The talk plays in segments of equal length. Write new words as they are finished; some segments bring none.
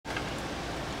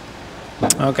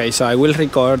Okay, so I will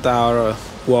record our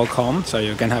walk home so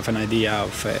you can have an idea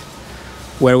of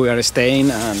where we are staying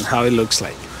and how it looks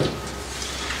like.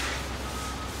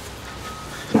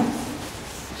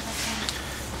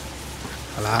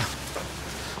 Hola.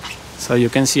 So you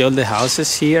can see all the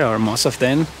houses here, or most of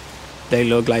them, they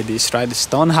look like this, right?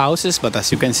 Stone houses, but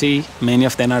as you can see, many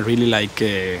of them are really like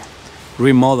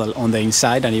remodeled on the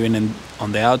inside and even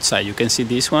on the outside. You can see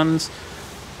these ones,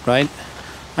 right?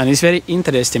 And it's very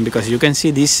interesting because you can see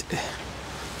this,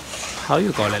 how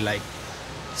you call it, like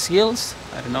seals?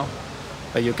 I don't know.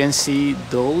 But you can see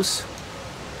those,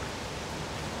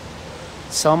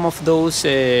 some of those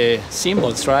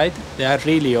symbols, right? They are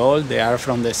really old. They are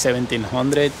from the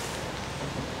 1700s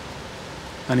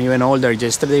and even older.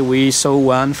 Yesterday we saw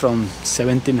one from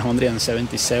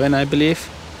 1777, I believe.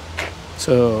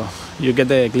 So you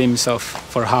get a glimpse of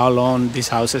for how long these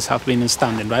houses have been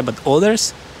standing, right? But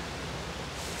others,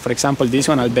 for example, this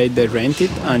one, I bet they rent it,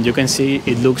 and you can see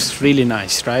it looks really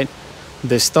nice, right?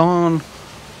 The stone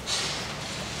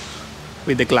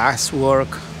with the glass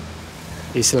work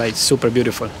is like super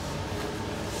beautiful.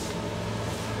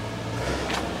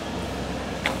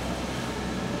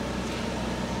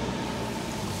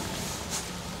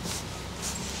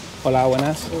 Hola,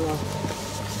 buenas. Hola.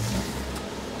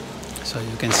 So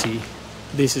you can see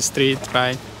this street,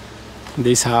 right?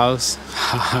 This house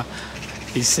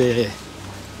is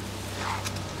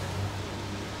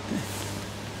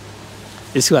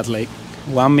it's got like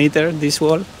 1 meter, this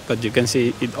wall, but you can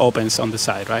see it opens on the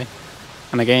side, right?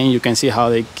 And again, you can see how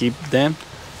they keep them.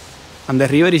 And the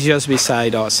river is just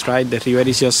beside us, right? The river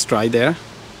is just right there.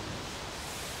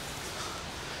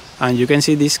 And you can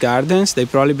see these gardens, they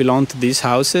probably belong to these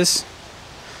houses.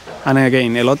 And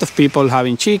again, a lot of people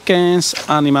having chickens,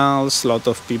 animals, a lot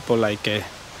of people like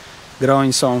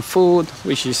growing some food,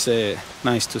 which is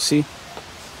nice to see.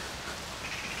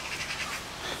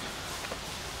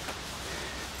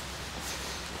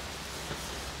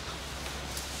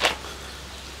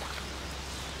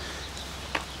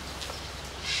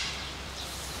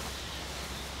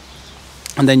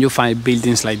 And then you find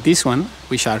buildings like this one,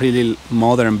 which are really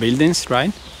modern buildings,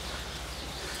 right?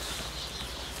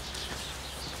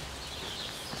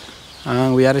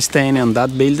 And we are staying on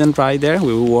that building right there.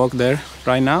 We will walk there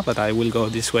right now, but I will go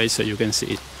this way so you can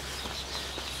see it.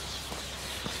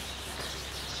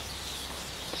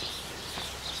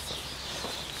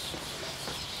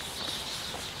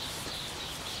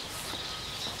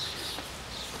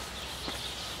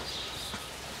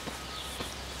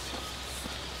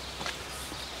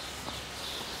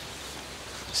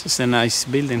 This is a nice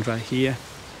building right here.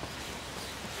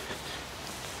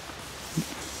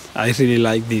 I really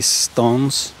like these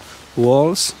stones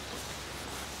walls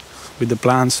with the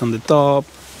plants on the top.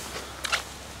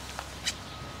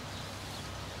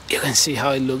 You can see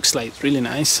how it looks like, really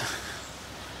nice.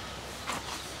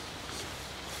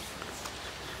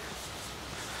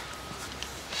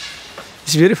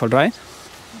 It's beautiful, right?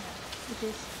 It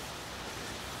is.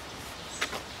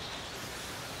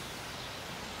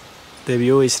 The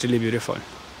view is really beautiful.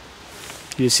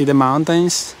 You see the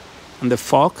mountains and the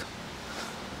fog.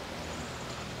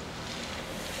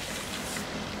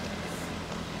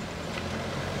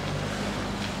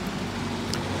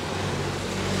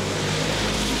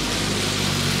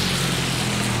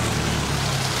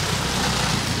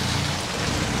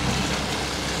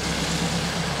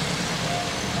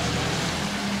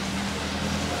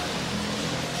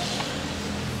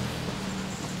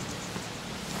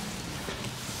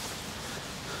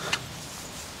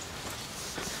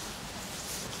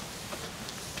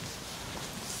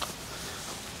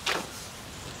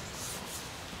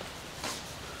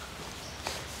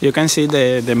 You can see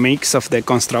the mix of the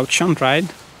construction, right?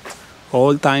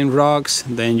 Old-time rocks,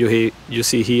 then you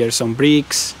see here some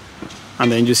bricks,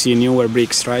 and then you see newer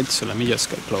bricks, right? So let me just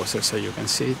get closer so you can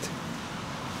see it.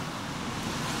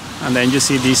 And then you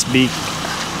see this big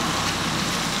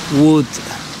wood.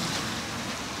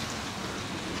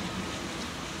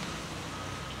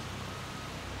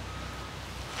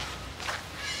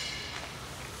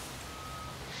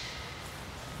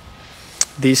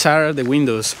 These are the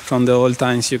windows from the old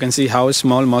times. You can see how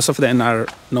small, most of them are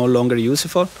no longer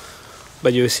useful,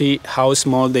 but you see how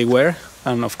small they were.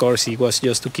 And of course, it was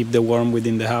just to keep the warmth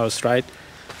within the house, right?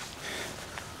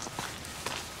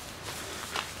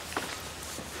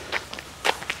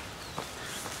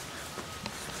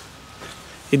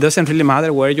 It doesn't really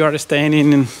matter where you are staying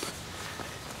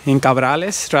in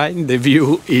Cabrales, right? The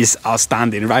view is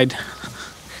outstanding, right?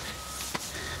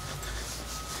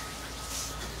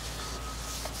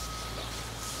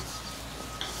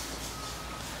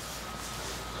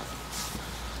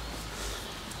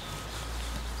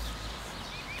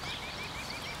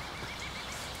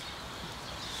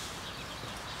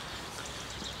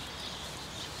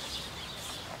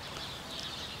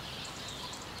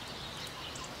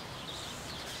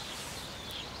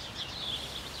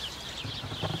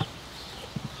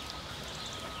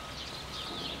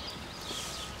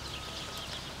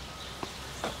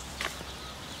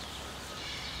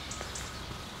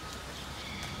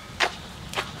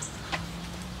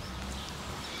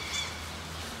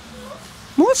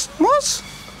 Moose, moose.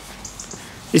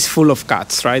 It's full of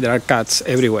cats, right? There are cats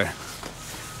everywhere.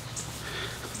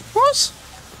 Moose.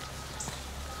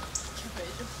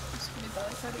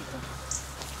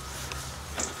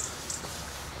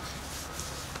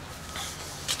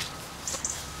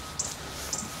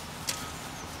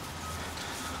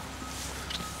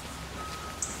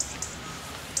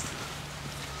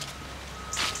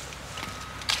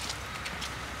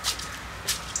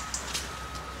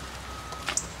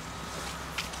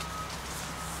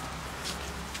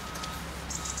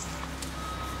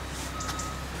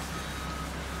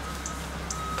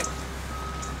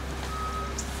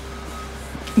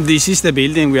 This is the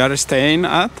building we are staying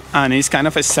at, and it's kind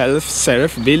of a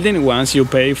self-serve building once you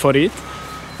pay for it.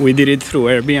 We did it through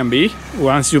Airbnb.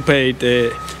 Once you pay,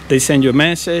 they send you a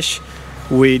message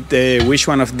with which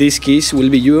one of these keys will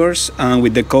be yours, and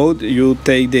with the code you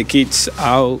take the keys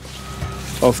out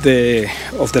of the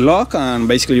lock, and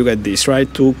basically you get this,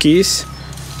 right? 2 keys,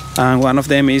 and one of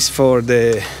them is for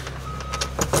the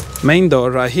main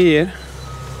door right here,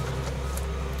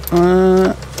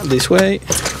 this way.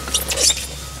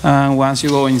 And once you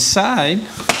go inside,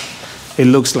 it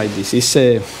looks like this.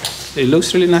 It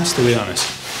looks really nice, to be honest.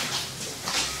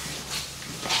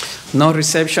 No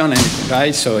reception,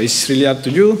 right? So it's really up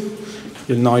to you.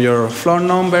 You'll know your floor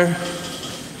number.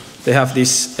 They have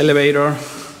this elevator.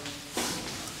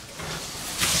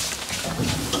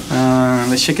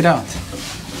 Let's check it out.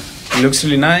 It looks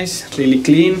really nice, really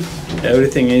clean.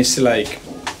 Everything is like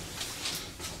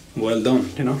well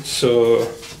done, you know. So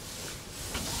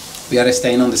we are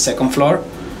staying on the 2nd floor.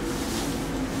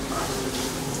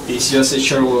 It's just a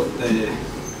short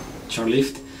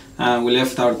lift. And we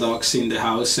left our dogs in the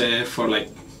house for like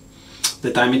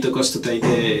the time it took us to take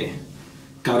the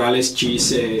Cabrales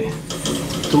cheese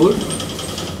tour.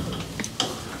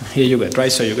 Here you get, right?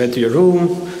 So you get to your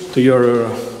room, to your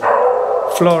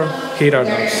floor. Here are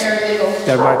dogs.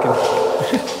 They're barking.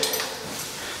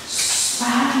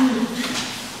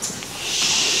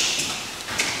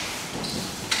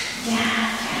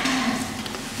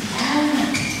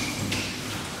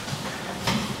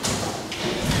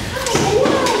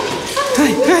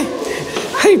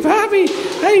 Hey, Bobby!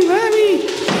 Hey, Mommy!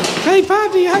 Hey,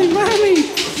 Bobby! Hey, Mommy!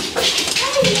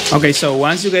 Okay, so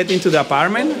once you get into the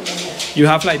apartment, you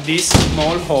have like this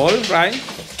small hall, right?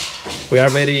 We are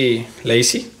very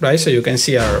lazy, right? So you can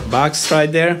see our bags right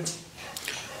there.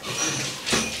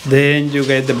 Then you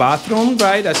get the bathroom,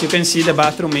 right? As you can see, the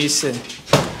bathroom is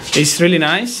really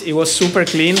nice. It was super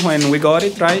clean when we got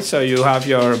it, right? So you have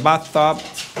your bathtub.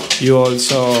 You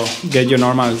also get your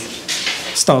normal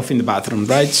stuff in the bathroom,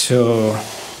 right? So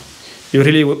you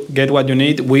really get what you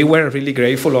need. We were really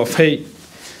grateful of, hey,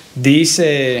 these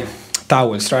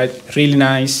towels, right? Really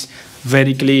nice,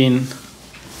 very clean,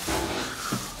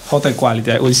 hotel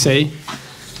quality, I would say.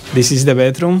 This is the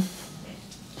bedroom.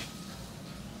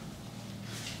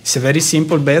 It's a very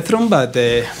simple bedroom, but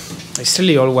it's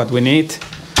really all what we need.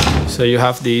 So you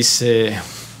have this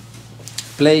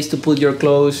place to put your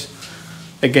clothes.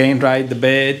 Again, right, the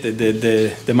bed,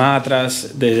 the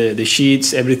mattress, the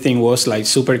sheets, everything was like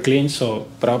super clean. So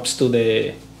props to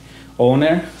the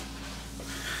owner.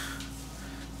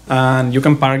 And you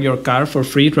can park your car for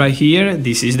free right here.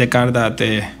 This is the car that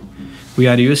we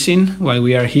are using while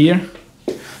we are here.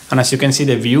 And as you can see,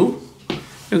 the view,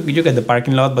 you get the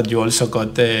parking lot, but you also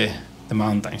got the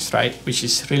mountains, right? Which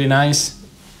is really nice.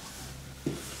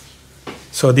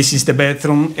 So this is the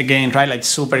bedroom, again, right, like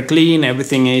super clean.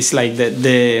 Everything is like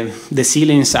the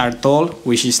ceilings are tall,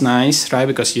 which is nice, right,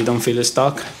 because you don't feel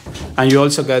stuck. And you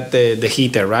also got the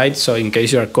heater, right? So in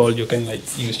case you are cold, you can like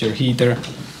use your heater.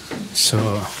 So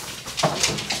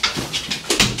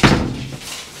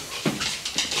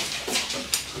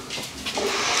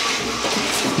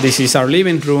this is our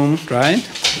living room, right?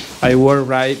 I work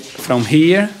right from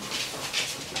here.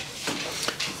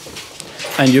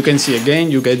 And you can see again,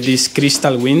 you get these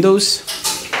crystal windows,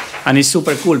 and it's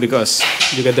super cool because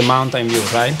you get the mountain view,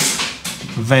 right?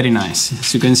 Very nice.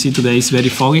 As you can see today, it's very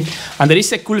foggy. And there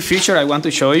is a cool feature I want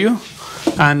to show you.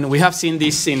 And we have seen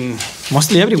this in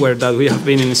mostly everywhere that we have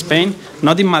been in Spain.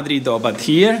 Not in Madrid though, but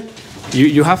here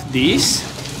you have this,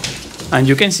 and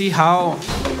you can see how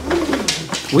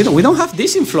we don't have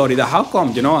this in Florida. How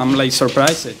come? You know, I'm like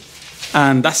surprised.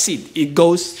 And that's it. It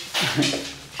goes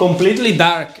completely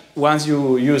dark once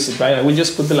you use it, right? I will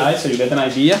just put the light so you get an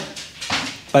idea.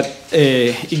 But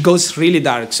it goes really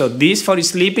dark. So this for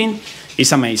sleeping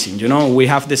is amazing. You know, we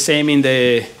have the same in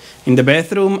the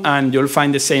bedroom, and you'll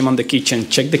find the same on the kitchen.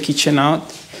 Check the kitchen out.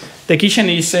 The kitchen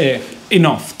is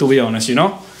enough, to be honest, you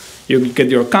know. You get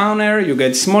your counter, you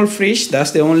get small fridge.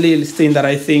 That's the only thing that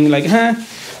I think like,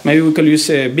 Maybe we could use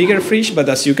a bigger fridge, but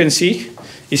as you can see,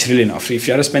 it's really enough. If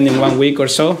you are spending 1 week or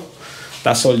so,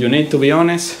 that's all you need, to be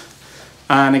honest.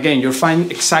 And again, you'll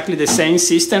find exactly the same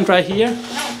system right here.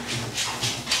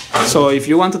 So if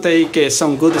you want to take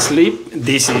some good sleep,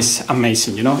 this is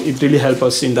amazing, you know. It really helps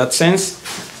us in that sense.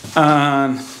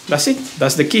 And that's it.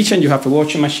 That's the kitchen. You have a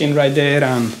washing machine right there,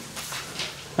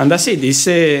 and that's it. It's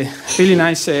a really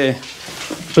nice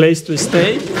place to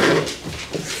stay.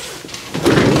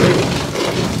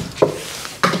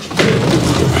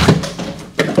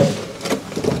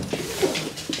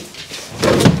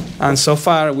 And so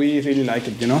far, we really like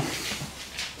it, you know.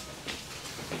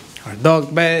 Our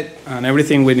dog bed and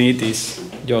everything we need is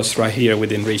just right here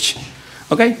within reach.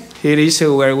 Okay, here is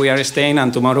where we are staying,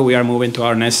 and tomorrow we are moving to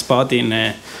our next spot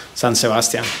in San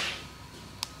Sebastian.